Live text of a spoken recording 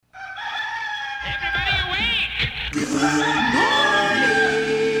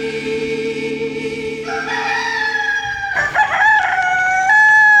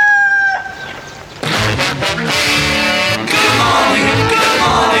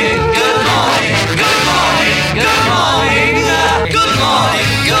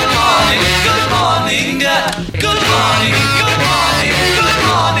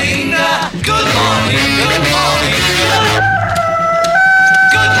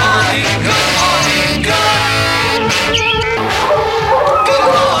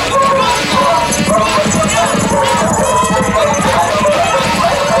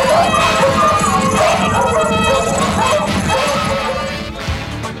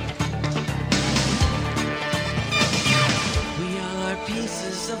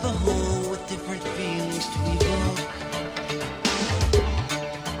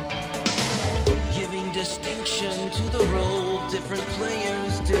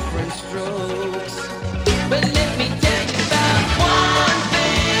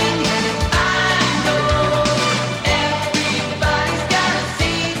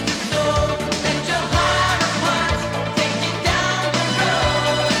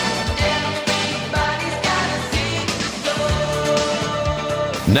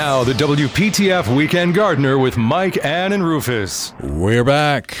Now, the WPTF Weekend Gardener with Mike, Ann, and Rufus. We're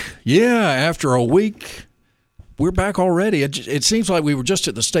back. Yeah, after a week, we're back already. It seems like we were just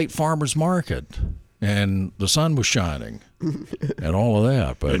at the State Farmers Market, and the sun was shining, and all of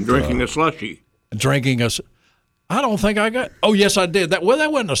that. But, and drinking a slushie. I don't think I got. Oh, yes, I did. That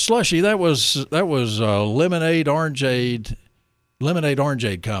wasn't a slushie. That was lemonade orangeade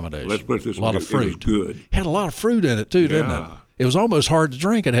combination. Let's put this. A lot of fruit. It was good. Had a lot of fruit in it too, didn't it? It was almost hard to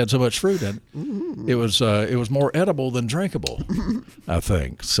drink. It had so much fruit in it. It was more edible than drinkable, I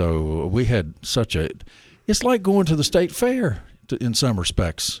think. So we had it's like going to the state fair in some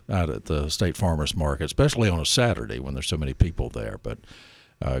respects out at the State Farmers Market, especially on a Saturday when there's so many people there. But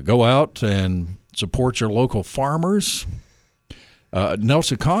go out and support your local farmers.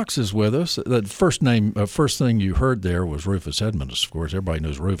 Nelson Cox is with us. The first thing you heard there was Rufus Edmonds. Of course, everybody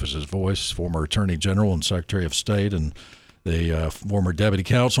knows Rufus's voice, former Attorney General and Secretary of State, and the former deputy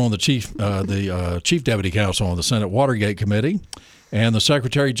counsel and the chief deputy counsel on the Senate Watergate Committee, and the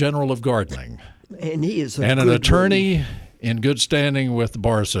Secretary General of Gardening. And he is an attorney in good standing with the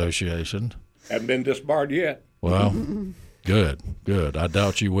Bar Association. Haven't been disbarred yet. Well, good. I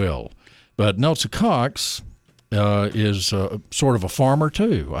doubt you will. But Nelson Cox is sort of a farmer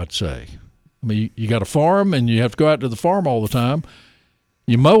too, I'd say. I mean, you got a farm, and you have to go out to the farm all the time.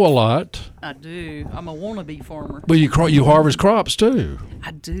 You mow a lot. I do. I'm a wannabe farmer. But you harvest crops too.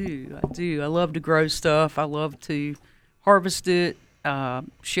 I do. I love to grow stuff. I love to harvest it,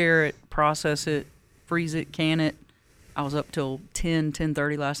 share it, process it, freeze it, can it. I was up till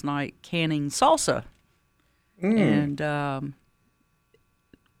 10:30 last night canning salsa. And a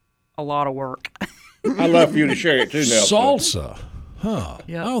lot of work. I'd love for you to share it too, Nelson. Salsa? Huh.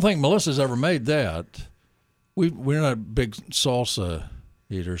 Yep. I don't think Melissa's ever made that. We're not big salsa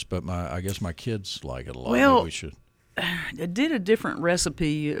eaters, but I guess my kids like it a lot. Well, maybe we should. I did a different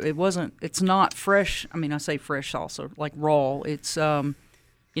recipe. It's not fresh. I mean, I say fresh salsa, like raw. It's, I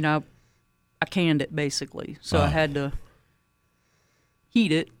canned it basically. So I had to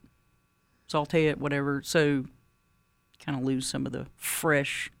heat it, saute it, whatever. So kind of lose some of the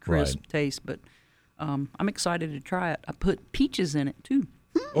fresh, crisp taste. But I'm excited to try it. I put peaches in it too.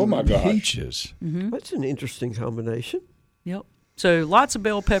 Oh my gosh. Peaches. Mm-hmm. That's an interesting combination. Yep. So lots of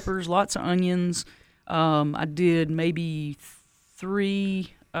bell peppers, lots of onions. I did maybe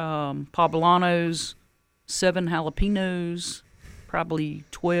 3 poblanos, 7 jalapenos, probably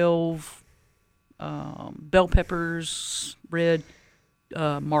 12 bell peppers, red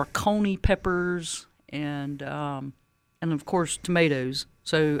Marconi peppers, and of course tomatoes.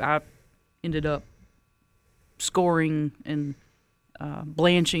 So I ended up scoring and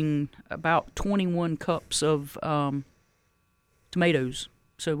blanching about 21 cups of tomatoes.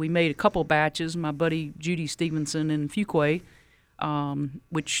 So we made a couple batches. My buddy Judy Stevenson in Fuquay,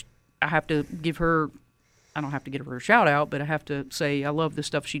 which I have to give her, I don't have to give her a shout out, but I have to say I love the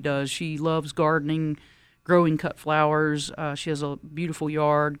stuff she does. She loves gardening, growing cut flowers. She has a beautiful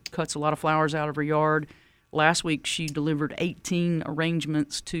yard, cuts a lot of flowers out of her yard. Last week she delivered 18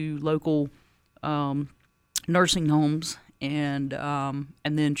 arrangements to local nursing homes. And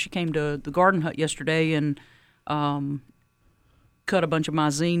then she came to the garden hut yesterday and cut a bunch of my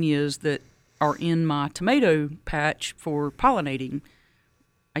zinnias that are in my tomato patch for pollinating.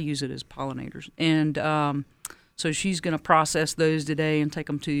 I use it as pollinators. And so she's going to process those today and take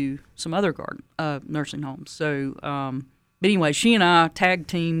them to some other nursing homes. So, but anyway, she and I tag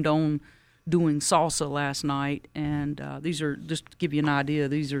teamed on doing salsa last night, and these are, just to give you an idea,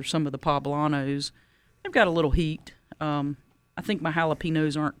 these are some of the poblanos. They've got a little heat. I think my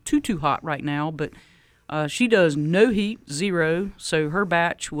jalapenos aren't too hot right now, but she does no heat, 0. So her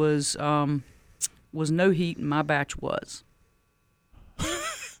batch was no heat, and my batch was.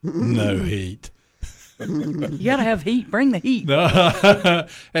 No heat. You got to have heat. Bring the heat.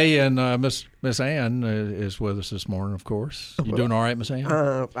 Hey, and Miss Ann is with us this morning, of course. You doing all right, Miss Ann?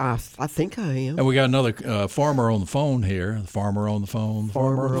 I think I am. And we got another farmer on the phone here. The farmer on the phone.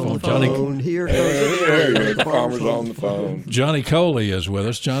 Farmer on the Johnny, phone. Here The farmer's on the phone. Johnny Coley is with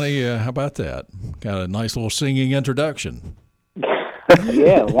us. Johnny, how about that? Got a nice little singing introduction.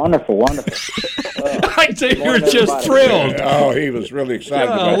 Yeah, wonderful. I think you're just thrilled. Oh, he was really excited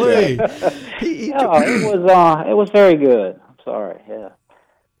about Golly. that. It was very good. I'm sorry. Yeah.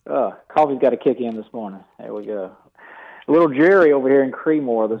 Coffee's got to kick in this morning. There we go. Little Jerry over here in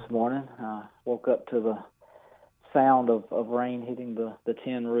Creemore this morning woke up to the sound of rain hitting the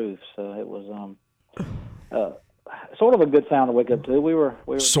tin roof. So it was sort of a good sound to wake up to. We were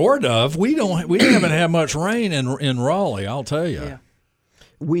Sort of. We haven't had much rain in Raleigh, I'll tell you. Yeah.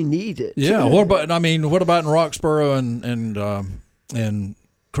 we need it. Yeah. What about in Roxborough and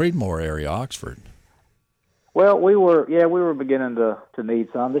Creedmoor area, Oxford? Well, we were beginning to need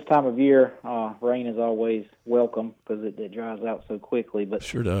some. This time of year, rain is always welcome because it dries out so quickly. But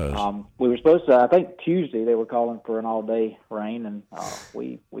Sure does. We were supposed to, I think Tuesday they were calling for an all-day rain, and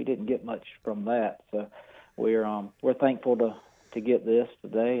we didn't get much from that. So we're thankful to get this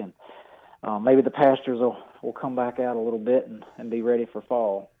today, and maybe the pastures will come back out a little bit and be ready for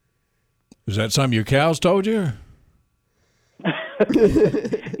fall. Is that something your cows told you?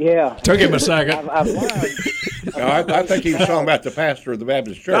 Yeah. Took him a second. I've learned. No, I think he was talking about the pastor of the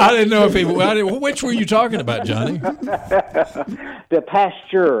Baptist church. I didn't know if which were you talking about, Johnny? The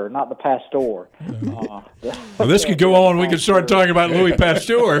pasture, not the pastor. Well, this could go on. We could start talking about Louis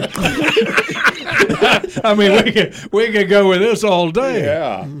Pasteur. I mean, we could go with this all day.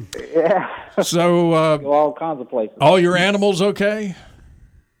 Yeah. Yeah. So, Go all kinds of places. all your animals okay?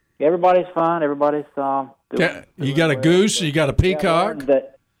 Everybody's fine. Everybody's You got a goose? You got a peacock?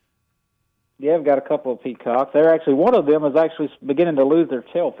 Yeah, I've got a couple of peacocks. They're actually, one of them is actually beginning to lose their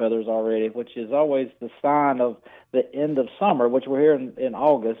tail feathers already, which is always the sign of the end of summer, which we're here in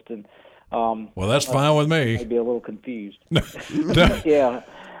August. And Well, that's fine with me. Maybe a little confused. Yeah.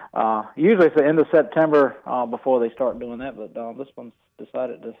 Usually it's the end of September before they start doing that, but this one's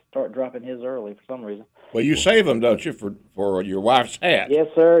decided to start dropping his early for some reason. Well, you save them, don't you, for your wife's hat? Yes,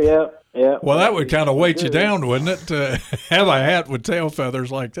 sir. Yeah. Well, that would kind of weight you down, wouldn't it, to have a hat with tail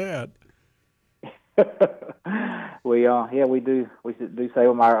feathers like that? We do say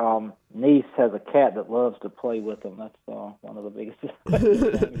when our niece has a cat that loves to play with them. That's one of the biggest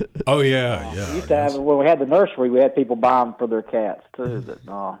things. Oh yeah. We used to have, when we had the nursery, we had people buy them for their cats too.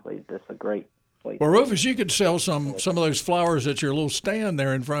 That's a great place. Well, Rufus, you could sell some of those flowers at your little stand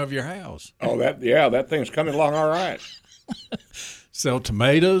there in front of your house. Oh, that thing's coming along all right. Sell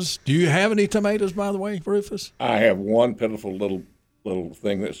tomatoes. Do you have any tomatoes, by the way, Rufus? I have one pitiful little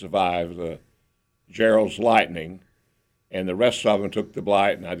thing that survives, Gerald's lightning, and the rest of them took the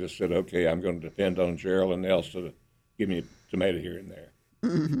blight, and I just said, okay, I'm going to depend on Gerald and Elsa to give me a tomato here and there.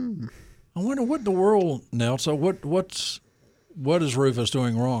 Mm-hmm. I wonder what in the world, Nelsa, what is Rufus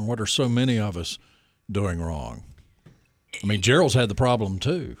doing wrong? What are so many of us doing wrong? I mean, Gerald's had the problem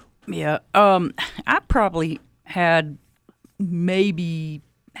too. Yeah. I probably had maybe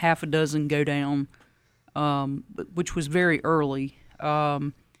half a dozen go down, which was very early.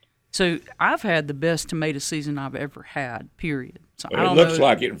 So I've had the best tomato season I've ever had, period. So Well, I don't it looks know.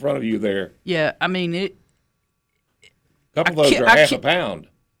 like it in front of you there. Yeah, I mean it. A couple of those are half a pound.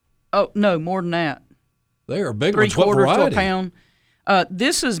 Oh no, more than that. They are big Three ones. What quarters to a variety? pound.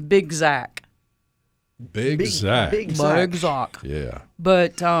 This is Big Zack. Big Zack. Big Big Zack. Zack. Yeah.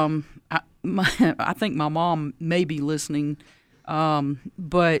 But I think my mom may be listening,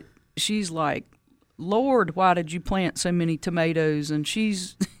 but she's like, Lord, why did you plant so many tomatoes? And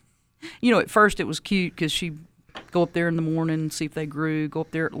she's, at first it was cute because she'd go up there in the morning, see if they grew, go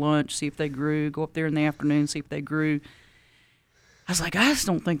up there at lunch, see if they grew, go up there in the afternoon, see if they grew. I was like, I just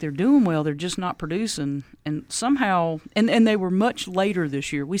don't think they're doing well. They're just not producing. And somehow, and they were much later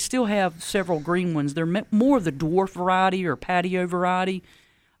this year. We still have several green ones. They're more of the dwarf variety or patio variety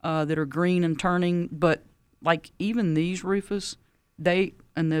that are green and turning. But like even these, Rufus,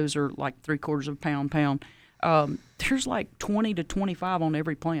 and those are like 3/4 of a pound. There's like 20 to 25 on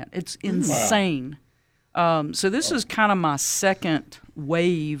every plant. It's insane. Wow. So this is kind of my second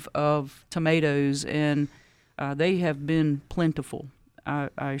wave of tomatoes, and they have been plentiful. I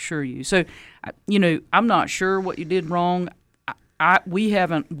assure you. So, I'm not sure what you did wrong. We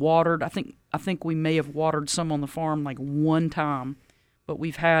haven't watered. I think we may have watered some on the farm like one time, but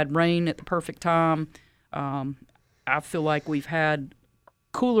we've had rain at the perfect time. I feel like we've had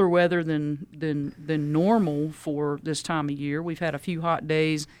cooler weather than normal for this time of year. We've had a few hot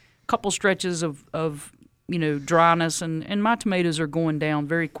days, a couple stretches of dryness, and my tomatoes are going down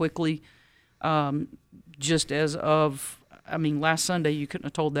very quickly. Just as of, last Sunday you couldn't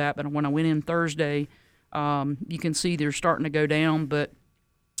have told that, but when I went in Thursday, you can see they're starting to go down. But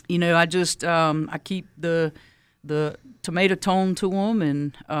I keep the tomato tone to them,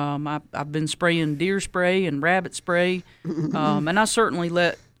 and I've been spraying deer spray and rabbit spray, and I certainly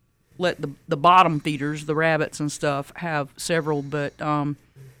let the bottom feeders, the rabbits and stuff, have several. But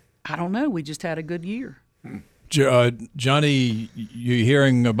I don't know. We just had a good year. Johnny, you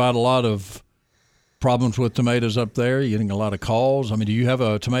hearing about a lot of problems with tomatoes up there? You getting a lot of calls? Do you have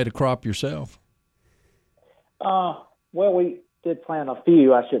a tomato crop yourself? Well, we did plant a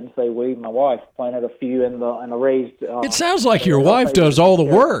few. I shouldn't say we. My wife planted a few in the raised. It sounds like your wife does all the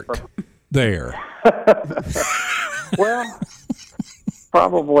work there. Well,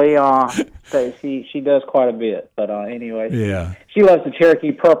 probably. She does quite a bit. But anyway, yeah. She loves the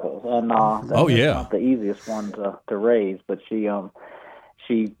Cherokee purples, and that's not the easiest one to raise. But she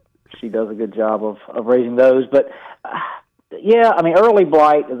does a good job of raising those. But early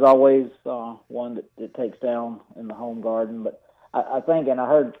blight is always one that takes down in the home garden. But I think, and I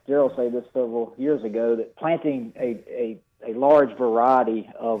heard Gerald say this several years ago, that planting a large variety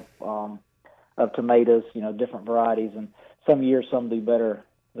of tomatoes, different varieties, and some years some do better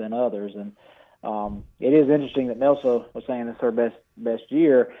than others. And it is interesting that Nelsa was saying it's her best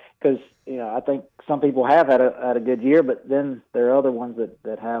year, because I think some people have had a good year, but then there are other ones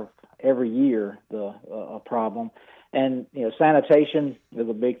that have every year a problem. And sanitation is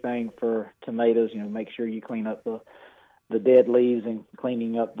a big thing for tomatoes. Make sure you clean up the dead leaves and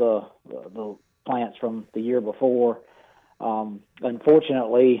cleaning up the plants from the year before.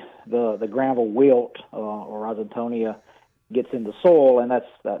 Unfortunately, the gravel wilt or rhizotonia gets in the soil, and that's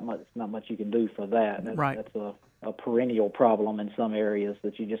not much you can do for that. Right. That's a perennial problem in some areas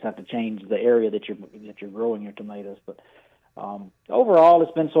that you just have to change the area that you're growing your tomatoes. But overall,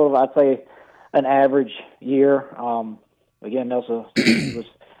 it's been sort of, I'd say, an average year. Again, Nelsa was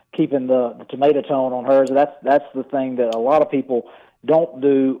keeping the tomato tone on hers. That's the thing that a lot of people don't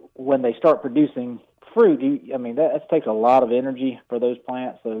do when they start producing fruit. That takes a lot of energy for those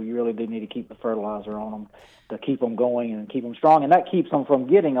plants, so you really do need to keep the fertilizer on them to keep them going and keep them strong, and that keeps them from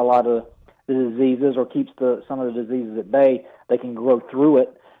getting a lot of the diseases, or keeps some of the diseases at bay. They can grow through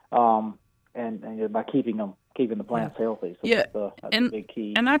it, and by keeping the plants healthy. So that's a big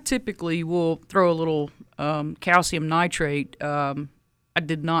key. And I typically will throw a little calcium nitrate. I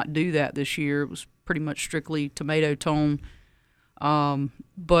did not do that this year. It was pretty much strictly tomato tone.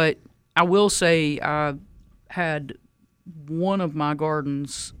 But I will say I had one of my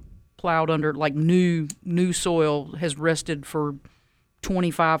gardens plowed under, like new soil, has rested for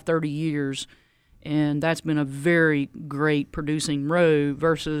 25, 30 years. And that's been a very great producing row,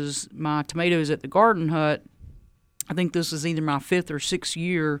 versus my tomatoes at the garden hut. I think this is either my 5th or 6th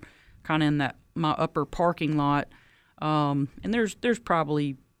year kind of in my upper parking lot. And there's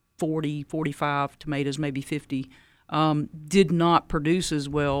probably 40, 45 tomatoes, maybe 50, did not produce as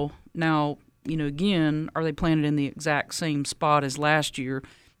well. Now, again, are they planted in the exact same spot as last year?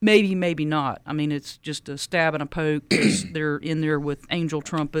 Maybe, maybe not. It's just a stab and a poke. They're in there with angel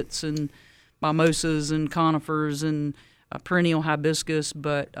trumpets and mimosas and conifers and perennial hibiscus.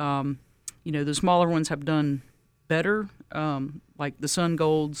 But, the smaller ones have done better, like the sun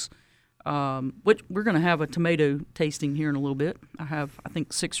golds, which we're going to have a tomato tasting here in a little bit. I have, I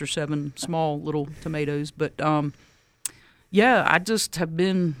think, 6 or 7 small little tomatoes. But, I just have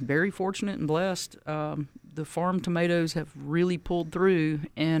been very fortunate and blessed. The farm tomatoes have really pulled through,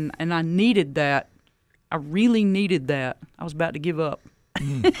 and I needed that. I really needed that. I was about to give up.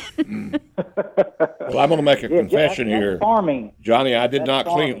 Well, I'm going to make a confession here, farming. Johnny. I did not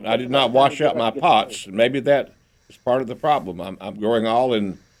wash out my pots. Maybe that is part of the problem. I'm growing all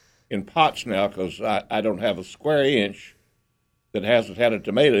in pots now, because I don't have a square inch that hasn't had a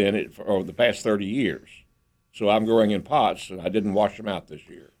tomato in it over the past 30 years. So I'm growing in pots, and I didn't wash them out this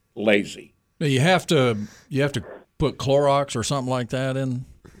year. Lazy. You have to put Clorox or something like that in,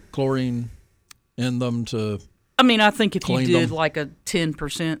 chlorine in them to. I think if you did them. like a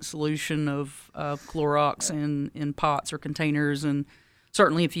 10% solution of Clorox in pots or containers, and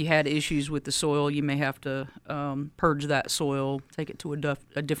certainly if you had issues with the soil, you may have to purge that soil, take it to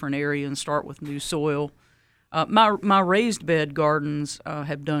a different area and start with new soil. My raised bed gardens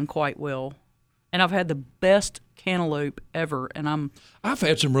have done quite well, and I've had the best cantaloupe ever. And I've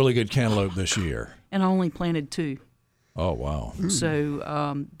had some really good cantaloupe this year. And I only planted 2. Oh wow!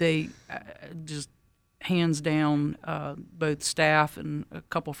 So they just hands down, both staff and a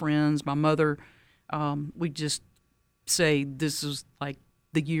couple friends, my mother, we just say this is like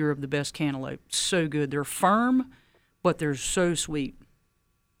the year of the best cantaloupe. So good. They're firm, but they're so sweet.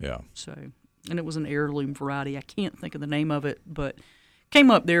 Yeah. So, and it was an heirloom variety. I can't think of the name of it, but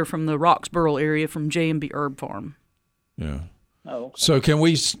came up there from the Roxborough area from J&B Herb Farm. Yeah. Oh, okay. So can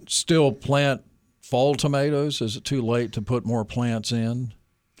we still plant fall tomatoes? Is it too late to put more plants in?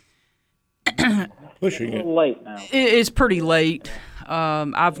 Pushing A it. little late now. It's pretty late.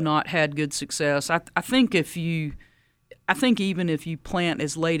 I've not had good success. I think even if you plant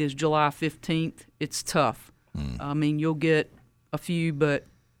as late as July 15th, it's tough. I mean, you'll get a few, but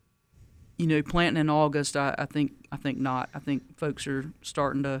planting in August, I think not. I think folks are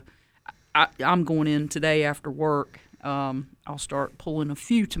starting to. I'm going in today after work. I'll start pulling a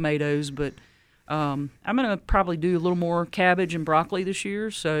few tomatoes, but I'm going to probably do a little more cabbage and broccoli this year.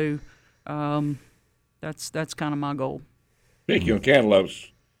 So that's kind of my goal. Speaking of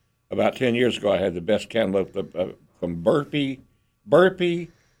cantaloupes, about 10 years ago, I had the best cantaloupe from Burpee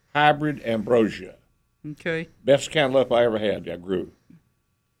Hybrid Ambrosia. Okay. Best cantaloupe I ever had. I grew.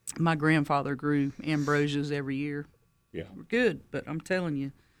 My grandfather grew ambrosias every year. Yeah. We're good, but I'm telling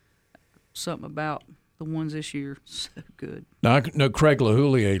you, something about the ones this year, so good. Now, I know Craig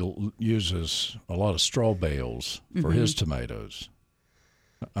LaHoulier uses a lot of straw bales for his tomatoes.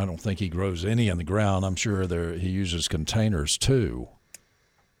 I don't think he grows any in the ground. I'm sure he uses containers too,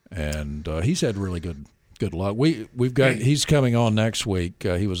 and he's had really good luck. He's coming on next week.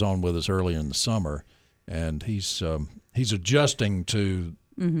 He was on with us earlier in the summer, and he's adjusting to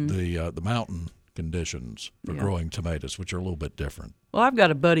the mountain conditions for growing tomatoes, which are a little bit different. Well, I've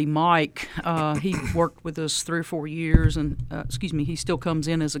got a buddy, Mike. He worked with us 3 or 4 years, and he still comes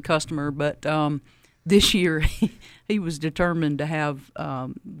in as a customer. But this year, he was determined to have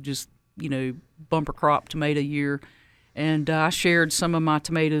bumper crop tomato year. And I shared some of my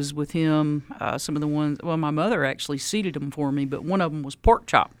tomatoes with him. Some of the ones, my mother actually seeded them for me, but one of them was pork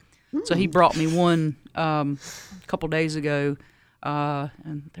chop. So he brought me one a couple days ago.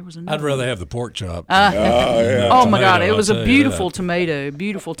 And there was another. I'd rather have the pork chop. Oh my God! It was a beautiful tomato,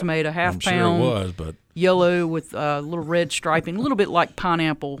 tomato, half I'm pound. sure it was, but Yellow with a little red striping, a little bit like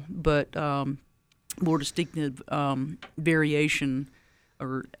pineapple, but more distinctive variation.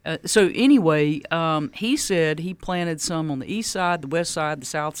 So anyway, he said he planted some on the east side, the west side, the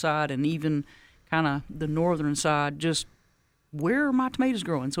south side, and even kind of the northern side. Just where are my tomatoes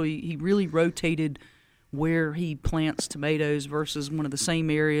growing? So he really rotated where he plants tomatoes versus one of the same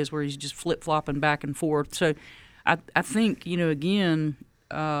areas where he's just flip-flopping back and forth. So I think, again,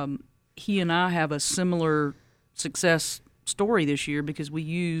 he and I have a similar success story this year because we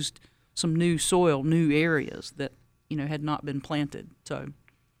used some new soil, new areas that, had not been planted. So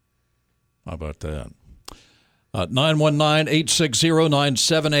how about that?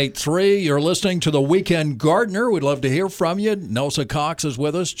 919-860-9783. You're listening to The Weekend Gardener. We'd love to hear from you. Nelsa Cox is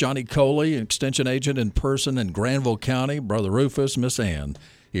with us. Johnny Coley, extension agent in person in Granville County. Brother Rufus, Miss Ann.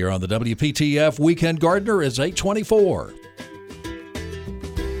 Here on the WPTF Weekend Gardener is 824.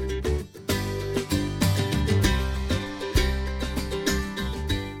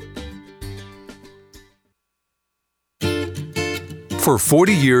 For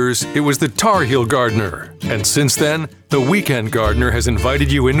 40 years, it was the Tar Heel Gardener. And since then, the Weekend Gardener has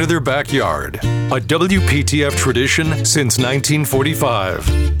invited you into their backyard. A WPTF tradition since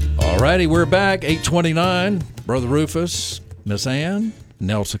 1945. All righty, we're back. 829. Brother Rufus, Miss Ann,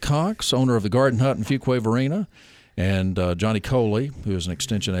 Nelsa Cox, owner of the Garden Hut in Fuquay-Varina, and Johnny Coley, who is an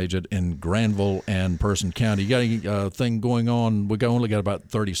extension agent in Granville and Person County. You got any thing going on? We only got about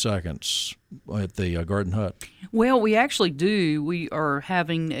 30 seconds at the Garden Hut. Well, we actually do. We are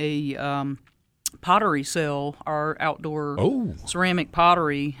having a pottery sale, our outdoor ceramic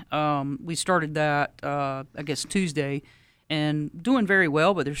pottery. We started that, I guess, Tuesday, and doing very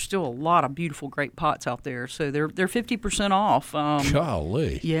well, but there's still a lot of beautiful, great pots out there. So they're 50% off.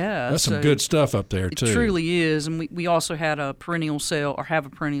 Golly. Yeah. That's some good stuff up there, too. It truly is. And we also had a perennial sale, or have a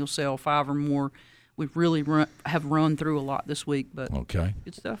perennial sale, 5 or more. We've really have run through a lot this week, but okay,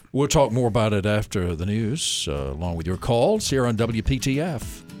 good stuff. We'll talk more about it after the news, along with your calls here on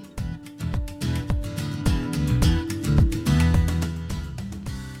WPTF.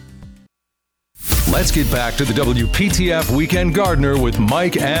 Let's get back to the WPTF Weekend Gardener with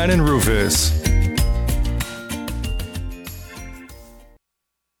Mike, Ann, and Rufus.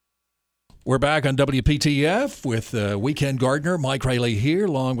 We're back on WPTF with Weekend Gardener. Mike Rayleigh here,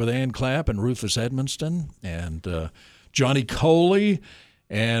 along with Ann Clapp and Rufus Edmonston and Johnny Coley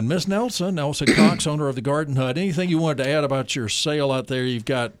and Miss Nelson Cox, owner of the Garden Hut. Anything you wanted to add about your sale out there? You've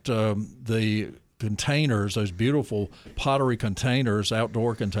got the containers, those beautiful pottery containers,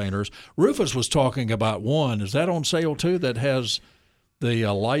 outdoor containers. Rufus was talking about one. Is that on sale too, that has the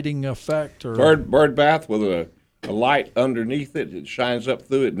lighting effect? Or Bird bath with a light underneath it. It shines up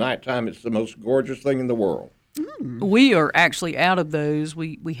through at nighttime. It's the most gorgeous thing in the world. We are actually out of those.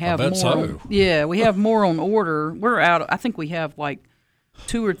 We have I bet more. so. Yeah, we have more on order. We're out. I think we have like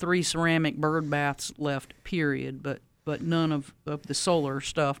 2 or 3 ceramic bird baths left. Period. But none of the solar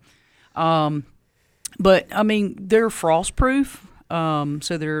stuff. But I mean, they're frost proof. So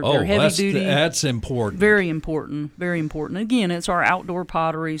they're heavy duty. That's important. Very important. Very important. Again, it's our outdoor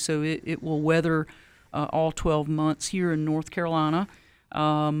pottery, so it will weather all 12 months here in North Carolina.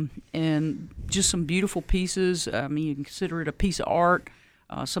 And just some beautiful pieces. I mean, you can consider it a piece of art,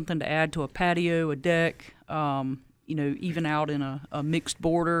 something to add to a patio, a deck, even out in a mixed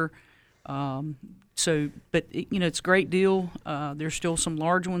border. It's a great deal. There's still some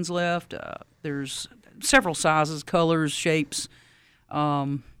large ones left. There's several sizes, colors, shapes.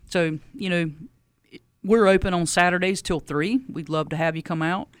 We're open on Saturdays till 3. We'd love to have you come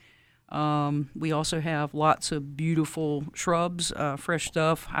out. We also have lots of beautiful shrubs, fresh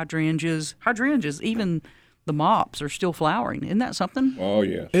stuff, hydrangeas. Even the mops are still flowering. Isn't that something? Oh,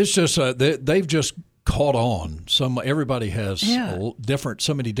 yes. It's just they've just caught on. Everybody has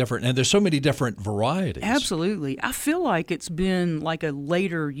so many different, and there's so many different varieties. Absolutely. I feel like it's been like a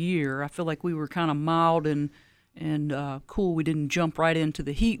later year. I feel like we were kind of mild and cool. We didn't jump right into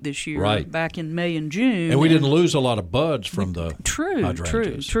the heat this year. Right. Back in May and June. And we didn't lose a lot of buds from the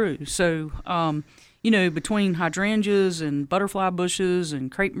hydrangeas. True. So, between hydrangeas and butterfly bushes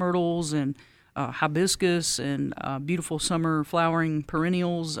and crepe myrtles and hibiscus and beautiful summer flowering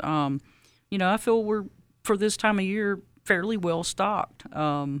perennials, I feel we're, for this time of year, fairly well stocked.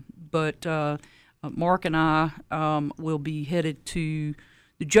 But Mark and I will be headed to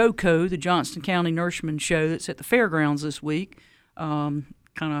the JOCO, the Johnston County Nurseryman Show, that's at the fairgrounds this week. Look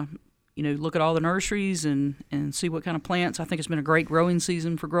at all the nurseries and see what kind of plants. I think it's been a great growing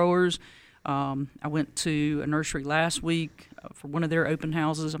season for growers. I went to a nursery last week for one of their open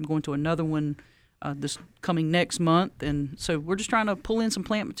houses. I'm going to another one this coming next month. And so we're just trying to pull in some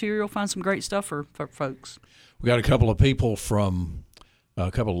plant material, find some great stuff for folks. We got a couple of people a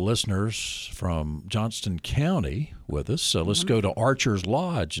couple of listeners from Johnston County with us. So let's go to Archer's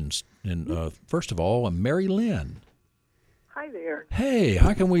Lodge. And first of all, Mary Lynn. Hi there. Hey,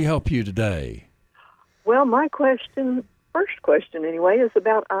 how can we help you today? Well, my first question anyway, is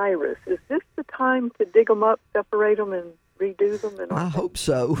about iris. Is this the time to dig them up, separate them, and redo them? I hope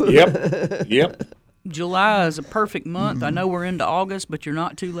so. Yep. July is a perfect month. I know we're into August, but you're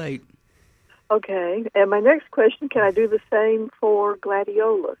not too late. Okay. And my next question, can I do the same for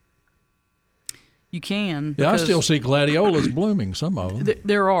gladiolas? You can. Yeah, I still see gladiolas blooming, some of them.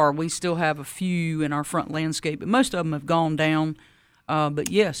 There are. We still have a few in our front landscape, but most of them have gone down. But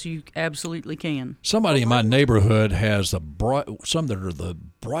yes, you absolutely can. Somebody in my neighborhood has some that are the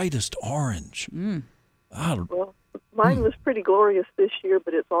brightest orange. Well, mine was pretty glorious this year,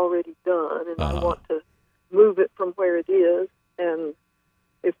 but it's already done, and I want to move it from where it is. And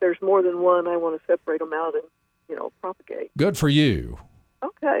if there's more than one, I want to separate them out and, propagate. Good for you.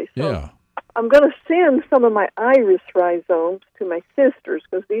 Okay. So yeah. I'm going to send some of my iris rhizomes to my sisters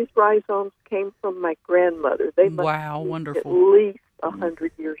because these rhizomes came from my grandmother. They must be wonderful. At least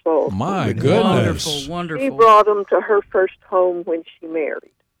 100 years old. My goodness. Wonderful. She brought them to her first home when she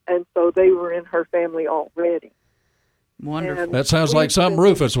married, and so they were in her family already. Wonderful. And that sounds like something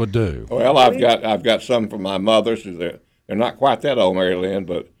Rufus would do. Well, I've got some from my mother. So they're not quite that old, Mary Lynn,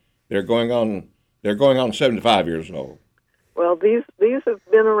 but they're going on 75 years old. Well, these have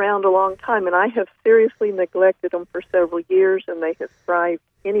been around a long time, and I have seriously neglected them for several years, and they have thrived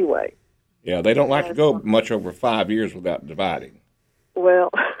anyway. Yeah, they don't like to go much over 5 years without dividing. Well,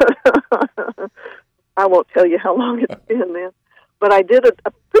 I won't tell you how long it's been then. But I did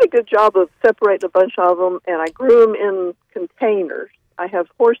a pretty good job of separating a bunch of them, and I grew them in containers. I have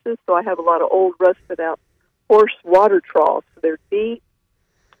horses, so I have a lot of old, rusted-out horse water troughs. They're deep,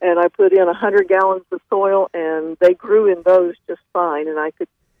 and I put in 100 gallons of soil, and they grew in those just fine, and I could,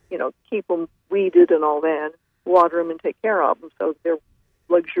 keep them weeded and all that, water them and take care of them, so they're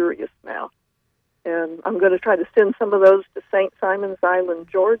luxurious now. And I'm going to try to send some of those to St. Simon's Island,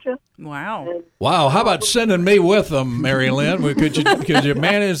 Georgia. Wow. Wow, how about sending me with them, Mary Lynn? Could you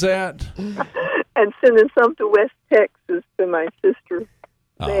manage that? And sending some to West Texas to my sister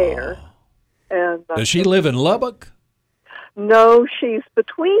there. And Does she live in Lubbock? No, she's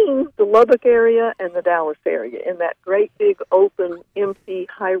between the Lubbock area and the Dallas area in that great big open, empty,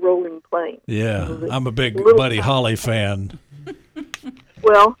 high-rolling plain. Yeah, I'm a big Little Buddy town. Holly fan.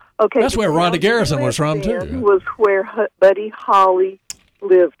 Well, okay. That's where the Rhonda town Garrison she was from, lived too. in Was where Buddy Holly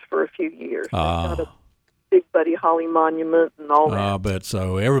lived for a few years. They've got a big Buddy Holly monument and all that. I bet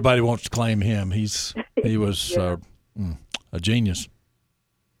so. Everybody wants to claim him. He was Yeah. a genius.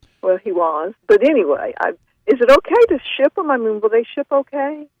 Well, he was. But anyway, is it okay to ship them? I mean, will they ship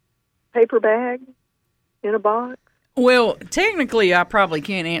okay? Paper bag? In a box? Well, technically, I probably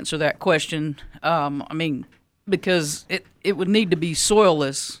can't answer that question. I mean, because it would need to be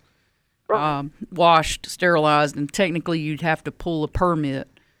soilless, Right. washed, sterilized, and technically you'd have to pull a permit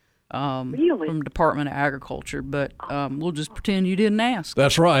Really? from Department of Agriculture. But we'll just pretend you didn't ask.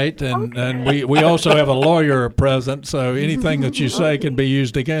 That's right, and we also have a lawyer present, so anything that you say can be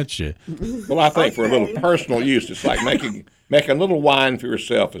used against you. Well, I think for a little personal use, it's like making a little wine for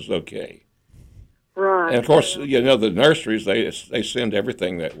yourself is okay. Right. And of course, you know, the nurseries they send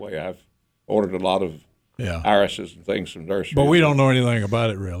everything that way. I've ordered a lot of Yeah, irises and things from nurseries. but we don't know anything about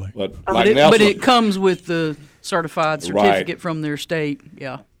it really. But But like it, Nelson, but it comes with the certified certificate Right. from their state.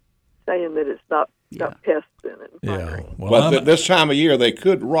 Yeah. Saying that it's not got pests in it. and Yeah, fungi. well, but this time of year they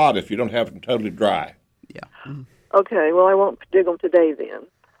could rot if you don't have them totally dry. Yeah. Okay, well, I won't dig them today then.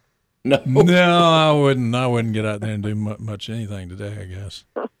 No, no, I wouldn't get out there and do much anything today, I guess.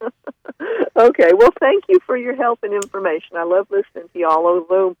 Okay, well, thank you for your help and information. I love listening to y'all,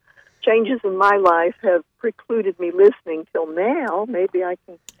 although changes in my life have precluded me listening till now. Maybe I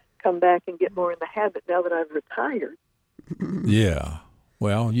can come back and get more in the habit now that I've retired. Yeah.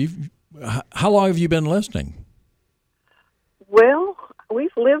 Well, how long have you been listening? Well,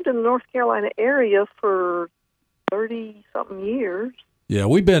 we've lived in the North Carolina area for 30-something years. Yeah,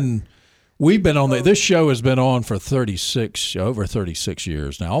 we've been on this show has been on for over 36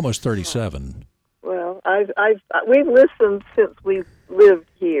 years now, almost 37. Well, we've listened since we've lived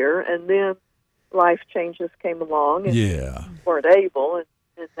here, and then life changes came along and Yeah. weren't able,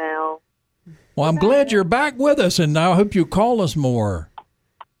 and now. Well, I'm glad you're back with us, and I hope you call us more.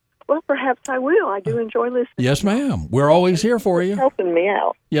 Well, perhaps I will. I do enjoy listening. Yes, ma'am. We're always here for you. Helping me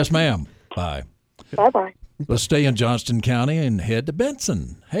out. Yes, ma'am. Bye. Bye-bye. Let's stay in Johnston County and head to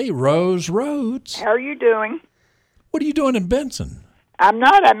Benson. Hey, Rose Rhodes. How are you doing? What are you doing in Benson? I'm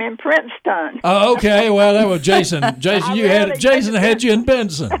not. I'm in Princeton. Oh, okay. Well, that was Jason. Jason, Jason had you in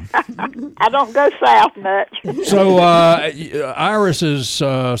Benson. I don't go south much. So Iris is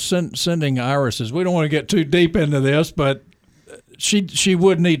sending irises. We don't want to get too deep into this, but she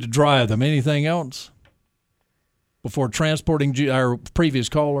would need to dry them. Anything else before transporting our previous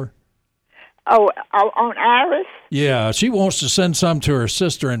caller? Oh, on Iris? Yeah, she wants to send some to her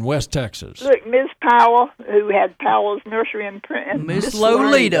sister in West Texas. Look, Miss Powell, who had Powell's Nursery in Princeton. Miss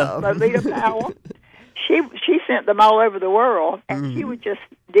Lolita. Lolita Powell. She sent them all over the world, and she would just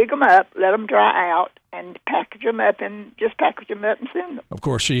dig them up, let them dry out, and package them up and send them. Of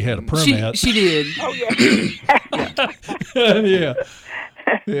course, she had a permit. She did. Oh, yeah. Yeah.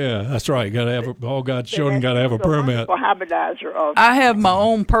 Yeah, that's right. Got to have all God's children got to have a permit. Hybridizer of. I have my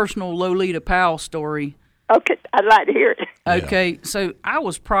own personal Lolita Powell story. Okay, I'd like to hear it. Okay, so I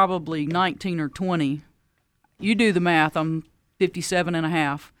was probably 19 or 20. You do the math. I'm 57 and a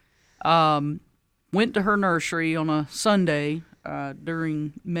half. Went to her nursery on a Sunday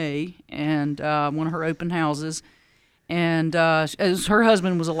during May, and one of her open houses. And as her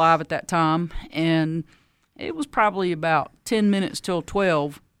husband was alive at that time, and it was probably about 10 minutes till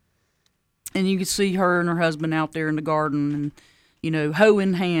 12, and you could see her and her husband out there in the garden, and hoe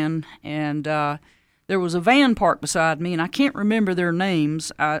in hand, and there was a van parked beside me, and I can't remember their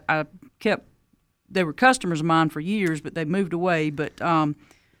names. They were customers of mine for years, but they moved away. But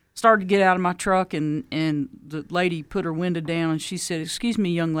started to get out of my truck, and the lady put her window down, and she said, "Excuse me,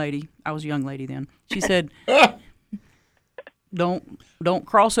 young lady." I was a young lady then. She said, "Don't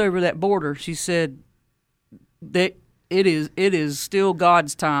cross over that border." She said that it is still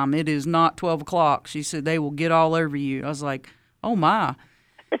God's time. It is not 12 o'clock. She said they will get all over you. I was like, oh my.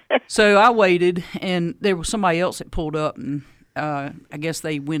 So I waited, and there was somebody else that pulled up, and I guess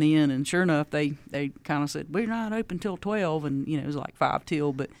they went in, and sure enough, they kind of said, we're not open till 12, and it was like 5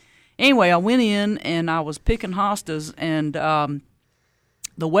 till. But anyway, I went in, and I was picking hostas, and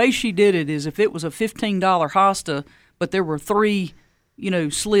the way she did it is if it was a $15 hosta, but there were 3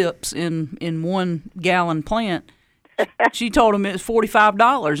 slips in 1 gallon plant, she told them it was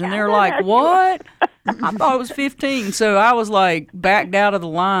 $45, and they're like, what? I thought it was 15, so I was like backed out of the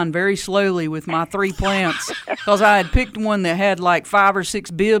line very slowly with my 3 plants because I had picked one that had like 5 or 6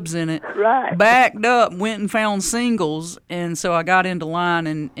 bibs in it. Right. Backed up, went and found singles, and so I got into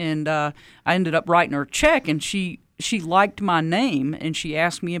line, and I ended up writing her a check, and she liked my name, and she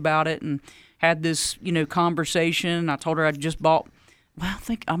asked me about it, and had this conversation. I told her I'd just bought. Well, I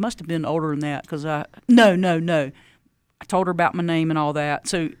think I must have been older than that because no. I told her about my name and all that.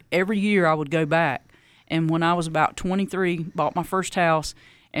 So every year I would go back. And when I was about 23, bought my first house,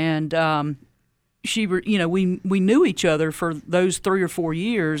 and we knew each other for those 3 or 4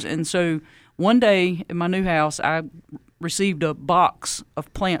 years. And so one day in my new house, I received a box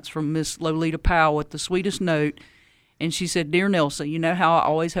of plants from Miss Lolita Powell with the sweetest note. And she said, "Dear Nelsa, you know how I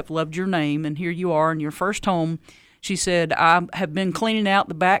always have loved your name, and here you are in your first home." She said, "I have been cleaning out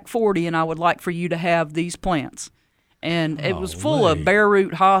the back 40, and I would like for you to have these plants." And it was full of bare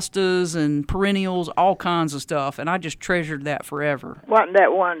root hostas and perennials, all kinds of stuff. And I just treasured that forever. Wasn't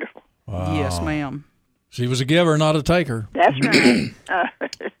that wonderful? Wow. Yes, ma'am. She was a giver, not a taker. That's right.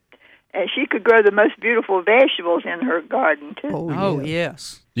 And she could grow the most beautiful vegetables in her garden, too. Oh,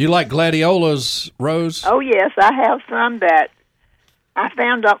 yes. Do you like gladiolas, Rose? Oh, yes. I have some that I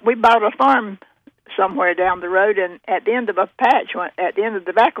found up. We bought a farm somewhere down the road, and at the end of a patch, at the end of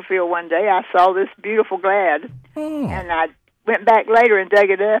the tobacco field one day, I saw this beautiful glad, and I went back later and dug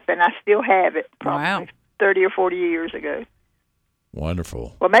it up, and I still have it, probably 30 or 40 years ago.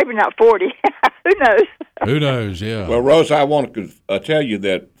 Wonderful. Well, maybe not 40. Who knows? Who knows, yeah. Well, Rose, I want to tell you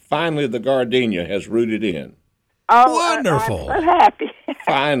that finally the gardenia has rooted in. Oh, wonderful. I'm so happy.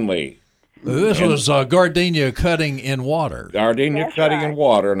 Finally. This was gardenia cutting in water. Gardenia That's cutting right. in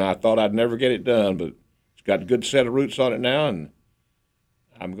water, and I thought I'd never get it done, but it's got a good set of roots on it now, and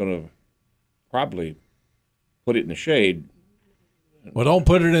I'm going to probably put it in the shade. Well, don't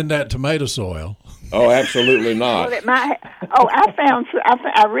put it in that tomato soil. Oh, absolutely not. Well, it might.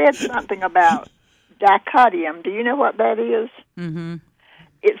 I read something about dicotium. Do you know what that is? Mm-hmm.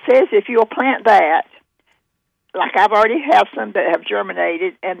 It says if you'll plant that, like I've already have some that have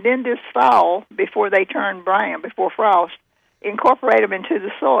germinated, and then this fall, before they turn brown, before frost, incorporate them into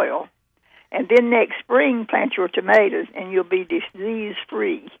the soil. And then next spring, plant your tomatoes, and you'll be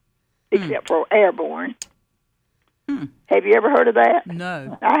disease-free, except for airborne. Have you ever heard of that?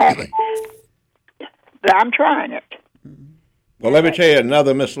 No. I haven't. But I'm trying it. Well, let me tell you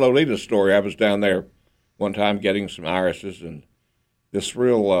another Miss Lolita story. I was down there one time getting some irises, and this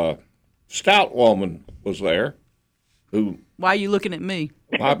real stout woman was there. Why are you looking at me?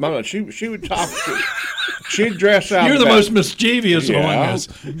 She would talk. She'd dress out. You're the most mischievous among us.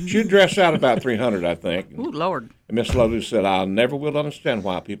 She'd dress out about 300, I think. Oh, Lord. And Miss Lolita said, "I never will understand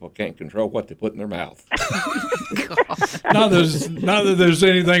why people can't control what they put in their mouth." Not that there's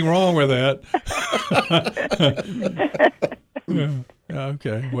anything wrong with that.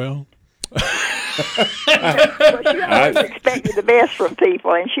 Okay, well. Well, she always expected the best from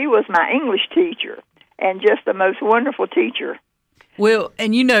people, and she was my English teacher, and just the most wonderful teacher. Well,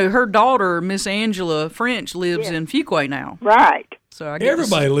 and her daughter, Miss Angela French, lives in Fuquay now. Right. So I get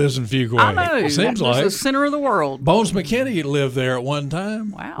Everybody lives in Fuquay. I know. It seems It's like the center of the world. Bones McKinney lived there at one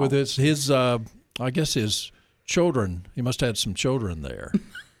time. Wow. With his I guess his children. He must have had some children there.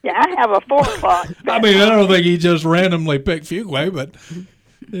 Yeah, I have a 4 o'clock. I mean, I don't think he just randomly picked Fuquay, but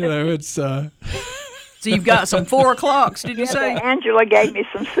it's. So you've got some 4 o'clocks, did you say? Angela gave me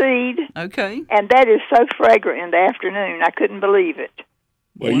some seed, Okay. and that is so fragrant in the afternoon. I couldn't believe it.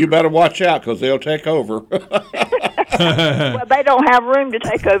 Well, you better watch out because they'll take over. Well, they don't have room to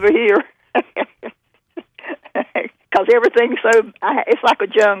take over here because everything's it's like a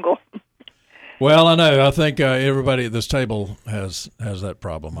jungle. Well, I know. I think everybody at this table has that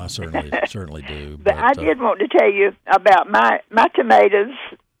problem. I certainly do. But I did want to tell you about my tomatoes.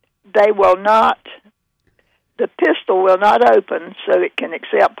 They will not. The pistil will not open so it can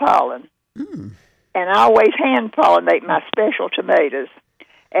accept pollen. And I always hand pollinate my special tomatoes.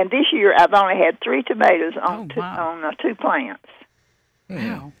 And this year I've only had 3 tomatoes on 2 plants.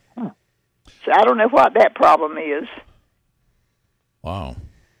 Wow. So I don't know what that problem is. Wow.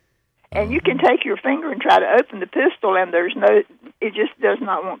 And you can take your finger and try to open the pistil, and it just does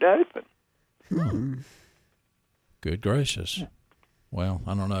not want to open. Good gracious. Well,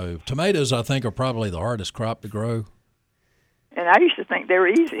 I don't know. Tomatoes, I think, are probably the hardest crop to grow. And I used to think they were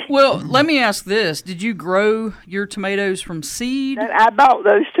easy. Well, let me ask this. Did you grow your tomatoes from seed? No, I bought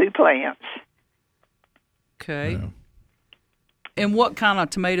those 2 plants. Okay. Yeah. And what kind of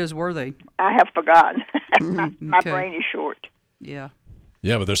tomatoes were they? I have forgotten. My Okay. brain is short. Yeah.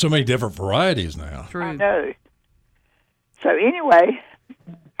 Yeah, but there's so many different varieties now. True. I know. So anyway,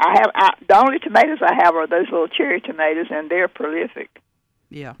 The only tomatoes I have are those little cherry tomatoes, and they're prolific.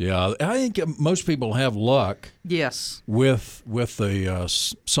 Yeah. Yeah, I think most people have luck Yes. with the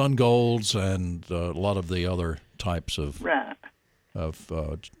sun golds and a lot of the other types of Right.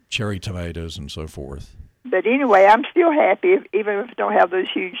 cherry tomatoes and so forth. But anyway, I'm still happy, even if I don't have those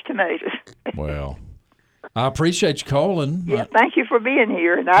huge tomatoes. Well, I appreciate you calling. Yeah, thank you for being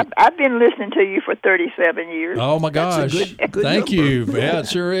here. And I've been listening to you for 37 years. Oh, my gosh. That's a good Thank number. you. Yeah, it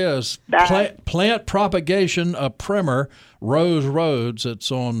sure is. Bye. Plant Propagation, a primer, Rose Rhodes.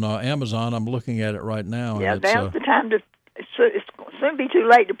 It's on Amazon. I'm looking at it right now. Yeah, and it's, now's the time to. It's soon be too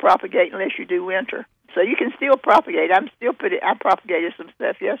late to propagate unless you do winter. So you can still propagate. I propagated some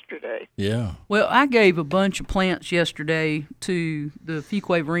stuff yesterday. yeah. Well, I gave a bunch of plants yesterday to the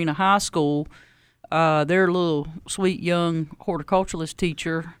Fuquay-Varina High School. Their little sweet young horticulturalist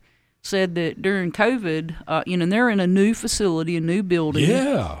teacher said that during COVID, and they're in a new facility, a new building.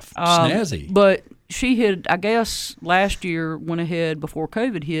 Yeah, snazzy. But she had, I guess, last year went ahead before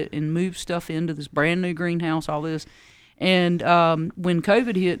COVID hit and moved stuff into this brand new greenhouse, all this. And when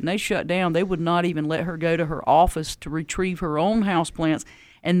COVID hit and they shut down, they would not even let her go to her office to retrieve her own houseplants,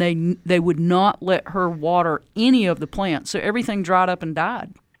 and they would not let her water any of the plants. So everything dried up and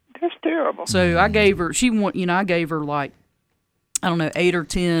died. That's terrible. So I gave her, I gave her like, I don't know, 8 or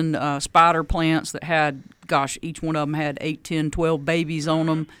 10 spider plants that had, gosh, each one of them had 8, 10, 12 babies on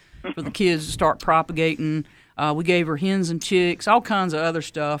them for the kids to start propagating. We gave her hens and chicks, all kinds of other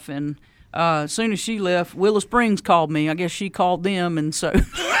stuff. And as soon as she left, Willow Springs called me. I guess she called them, and so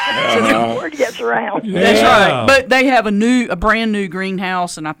Word gets around. that's right. But they have a brand new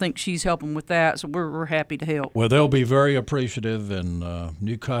greenhouse, and I think she's helping with that. So we're happy to help. Well, they'll be very appreciative, and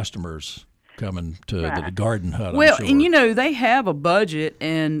new customers coming to the garden hut. Well, I'm sure. and they have a budget,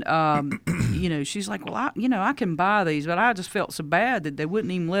 and she's like, well, I can buy these, but I just felt so bad that they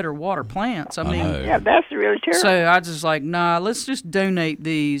wouldn't even let her water plants. I mean, know. Yeah, that's really terrible. so I just like, nah, let's just donate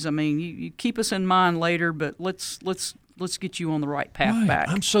these. I mean, you keep us in mind later, but let's get you on the right path Right. back.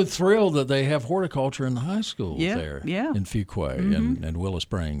 I'm so thrilled that they have horticulture in the high schools Yeah, there yeah. in Fuquay and Willow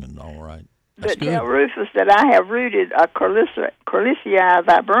Spring and all right. That's But good. tell Rufus that I have rooted a Corlysii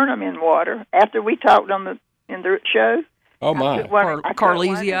viburnum in water after we talked in the show. Oh, my.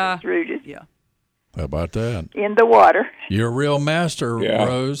 Carlesii. Rooted Yeah, How about that? in the water. You're a real master, Yeah.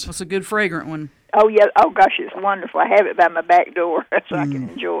 Rose. that's a good fragrant one. Oh yeah. Oh gosh, it's wonderful. I have it by my back door so I can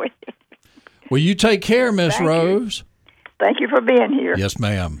enjoy it. Well, you take care, Miss Thank you. Rose. Thank you for being here. Yes,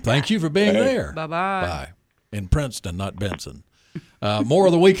 ma'am. Thank you for being there. Bye-bye. Bye. In Princeton, not Benson. More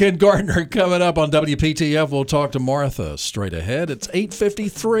of the Weekend Gardener coming up on WPTF. We'll talk to Martha straight ahead. It's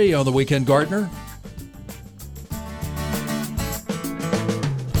 8:53 on the Weekend Gardener.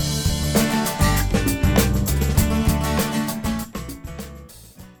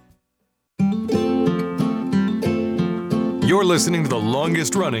 You're listening to the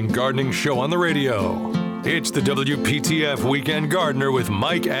longest running gardening show on the radio. It's the WPTF Weekend Gardener with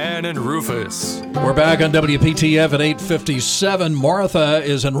Mike, Ann, and Rufus. We're back on WPTF at 8:57. Martha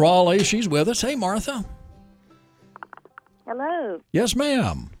is in Raleigh. She's with us. Hey, Martha. Hello. Yes,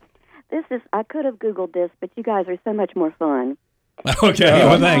 ma'am. I could have Googled this, but you guys are so much more fun. Okay,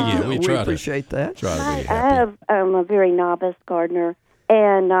 well, thank you. We try appreciate that. to be I happy. have a very novice gardener,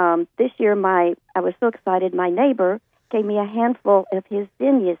 and this year I was so excited. My neighbor gave me a handful of his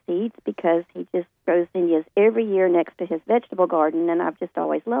zinnia seeds because he just grows zinnias every year next to his vegetable garden, and I've just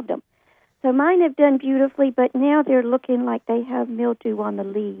always loved them. So mine have done beautifully, but now they're looking like they have mildew on the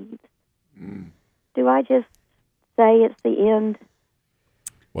leaves. Do I just say it's the end?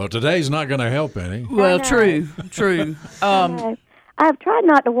 Well, today's not going to help any. Well, know. true. I've tried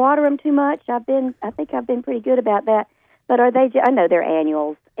not to water them too much. I think I've been pretty good about that. But are they? I know they're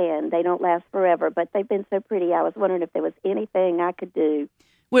annuals and they don't last forever. But they've been so pretty. I was wondering if there was anything I could do.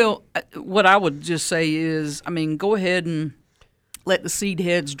 Well, what I would just say is, go ahead and let the seed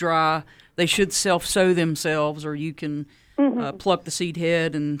heads dry. They should self-sow themselves, or you can pluck the seed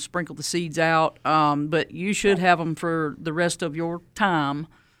head and sprinkle the seeds out. But you should have them for the rest of your time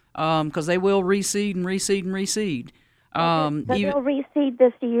because they will reseed and reseed and reseed. So they'll reseed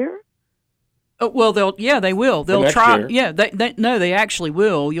this year? Well, they will. They'll next try. year. Yeah, they actually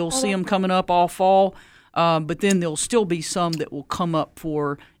will. You'll see them coming up all fall. But then there'll still be some that will come up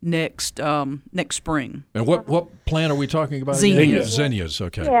for next spring. And what plant are we talking about? Zinnias. Zinnias,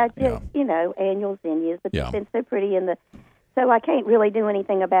 okay. Yeah, just, annual zinnias. But Yeah. they've been so pretty so I can't really do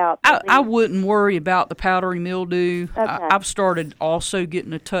anything about I wouldn't worry about the powdery mildew. Okay. I've started also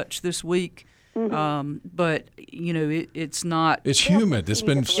getting a touch this week. But it's not. It's humid. It's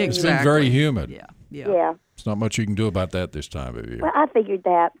been Exactly. very humid. Yeah. Yeah. Yeah. There's not much you can do about that this time of year. Well, I figured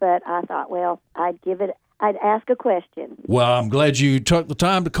that, but I thought, well, I'd ask a question. Well, I'm glad you took the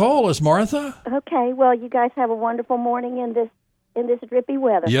time to call us, Martha. Okay. Well, you guys have a wonderful morning in this drippy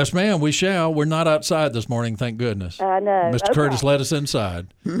weather. Yes, ma'am, we shall. We're not outside this morning, thank goodness. I know. Mr. Okay. Curtis let us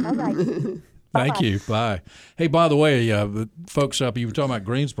inside. All right. Thank you. Bye. Hey, by the way, the folks up, you were talking about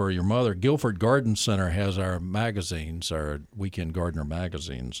Greensboro, your mother. Guilford Garden Center has our magazines, our Weekend Gardener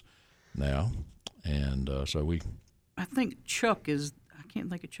magazines now. And I think Chuck is, I can't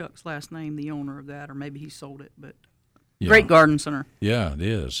think of Chuck's last name, the owner of that, or maybe he sold it, but Yeah. great garden center. Yeah, it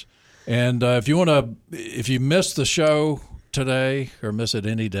is. And if you missed the show today or miss it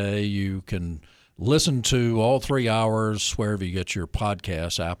any day, you can listen to all 3 hours wherever you get your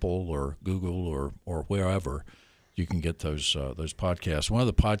podcasts, Apple or Google or wherever you can get those podcasts. One of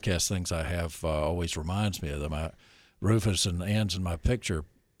the podcast things I have always reminds me of them. Rufus and Ann's in my picture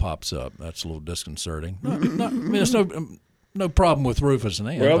pops up. That's a little disconcerting. I mean, it's no problem with Rufus and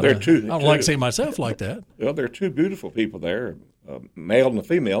Ann. Well, they're two. I don't like seeing myself like that. Well, there are two beautiful people there, a male and a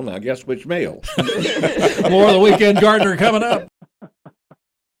female. Now, guess which male? More of the Weekend Gardener coming up.